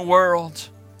darkened world.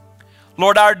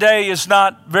 Lord, our day is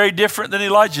not very different than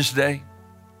Elijah's day.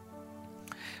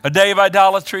 A day of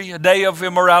idolatry, a day of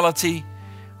immorality,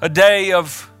 a day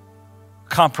of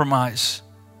compromise.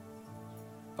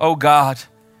 Oh God,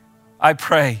 I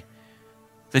pray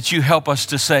that you help us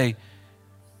to say,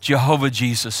 Jehovah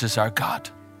Jesus is our God.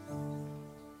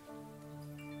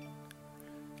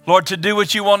 Lord, to do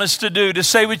what you want us to do, to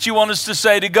say what you want us to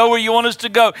say, to go where you want us to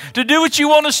go, to do what you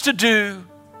want us to do.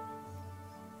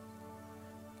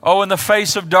 Oh, in the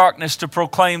face of darkness, to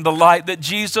proclaim the light, that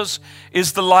Jesus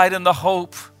is the light and the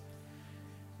hope.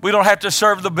 We don't have to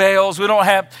serve the Baals.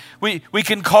 We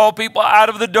can call people out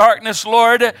of the darkness,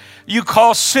 Lord. You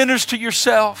call sinners to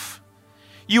yourself.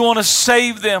 You want to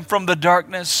save them from the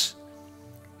darkness.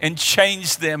 and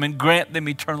change them and grant them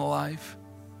eternal life.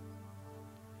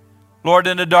 Lord,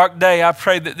 in a dark day, I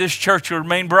pray that this church will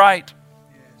remain bright.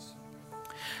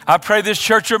 I pray this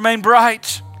church will remain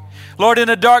bright. Lord, in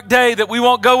a dark day, that we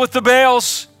won't go with the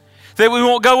Baals, that we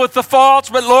won't go with the false,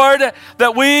 but Lord,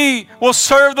 that we will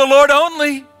serve the Lord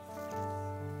only,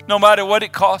 no matter what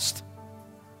it costs.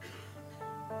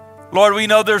 Lord, we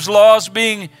know there's laws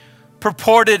being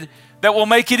purported that will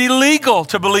make it illegal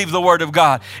to believe the Word of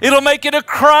God. It'll make it a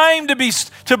crime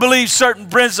to believe certain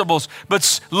principles,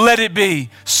 but let it be.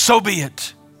 So be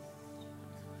it.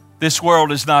 This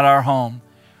world is not our home.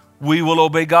 We will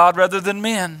obey God rather than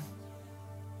men.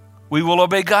 We will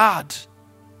obey God.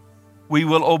 We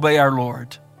will obey our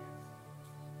Lord.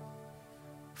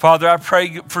 Father, I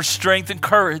pray for strength and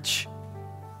courage.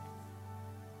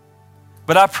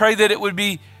 But I pray that it would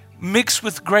be mixed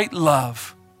with great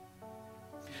love,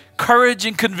 courage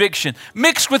and conviction,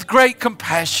 mixed with great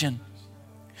compassion,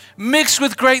 mixed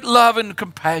with great love and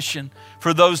compassion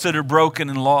for those that are broken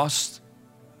and lost.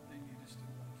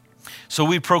 So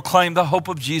we proclaim the hope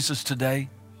of Jesus today.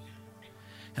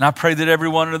 And I pray that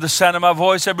everyone under the sound of my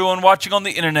voice, everyone watching on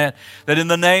the internet, that in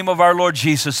the name of our Lord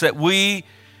Jesus, that we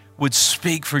would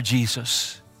speak for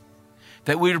Jesus,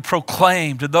 that we would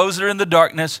proclaim to those that are in the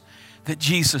darkness that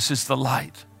Jesus is the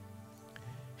light.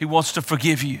 He wants to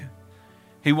forgive you.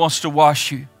 He wants to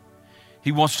wash you.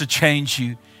 He wants to change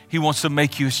you. He wants to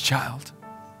make you his child.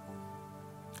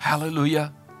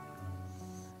 Hallelujah.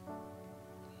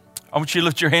 I want you to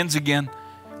lift your hands again.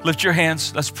 Lift your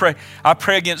hands. Let's pray. I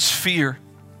pray against fear.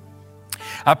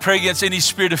 I pray against any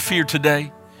spirit of fear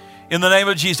today. In the name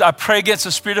of Jesus, I pray against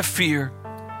the spirit of fear.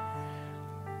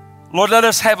 Lord, let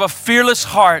us have a fearless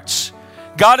heart.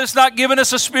 God has not given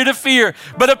us a spirit of fear,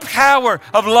 but a power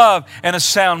of love and a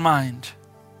sound mind.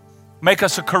 Make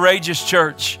us a courageous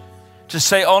church to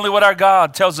say only what our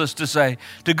God tells us to say,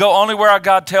 to go only where our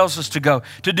God tells us to go,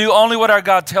 to do only what our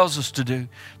God tells us to do,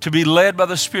 to be led by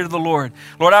the Spirit of the Lord.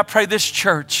 Lord, I pray this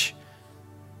church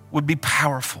would be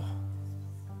powerful.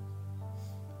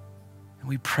 And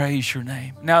we praise your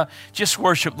name. Now, just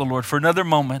worship the Lord for another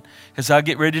moment as I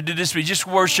get ready to dismiss. Just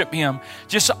worship him.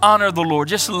 Just honor the Lord.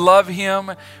 Just love him.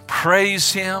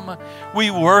 Praise him. We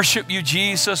worship you,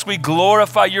 Jesus. We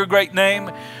glorify your great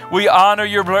name. We honor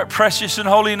your precious and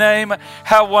holy name.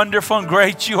 How wonderful and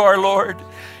great you are, Lord.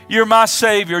 You're my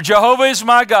Savior. Jehovah is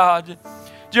my God.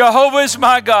 Jehovah is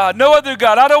my God. No other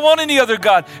God. I don't want any other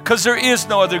God because there is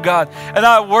no other God. And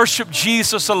I worship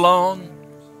Jesus alone.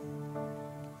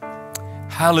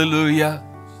 Hallelujah.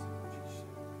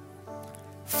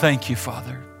 Thank you,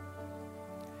 Father.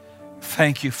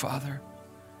 Thank you, Father.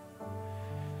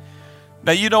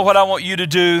 Now, you know what I want you to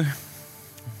do?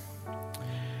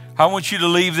 I want you to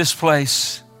leave this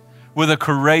place with a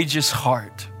courageous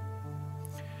heart,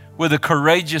 with a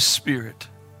courageous spirit.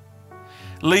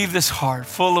 Leave this heart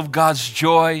full of God's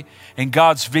joy and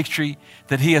God's victory,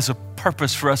 that he has a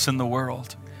purpose for us in the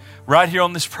world, right here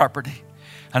on this property.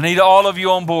 I need all of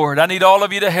you on board. I need all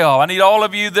of you to help. I need all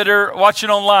of you that are watching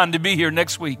online to be here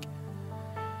next week.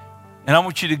 And I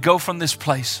want you to go from this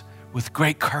place with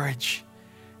great courage.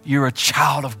 You're a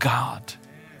child of God.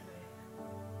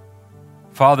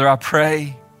 Father, I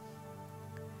pray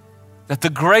that the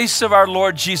grace of our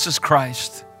Lord Jesus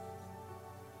Christ,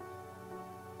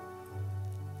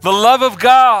 the love of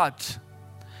God,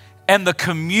 and the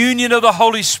communion of the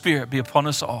Holy Spirit be upon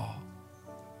us all.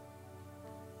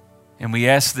 And we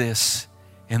ask this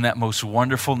in that most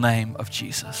wonderful name of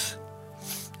Jesus.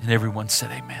 And everyone said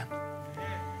amen.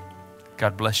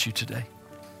 God bless you today.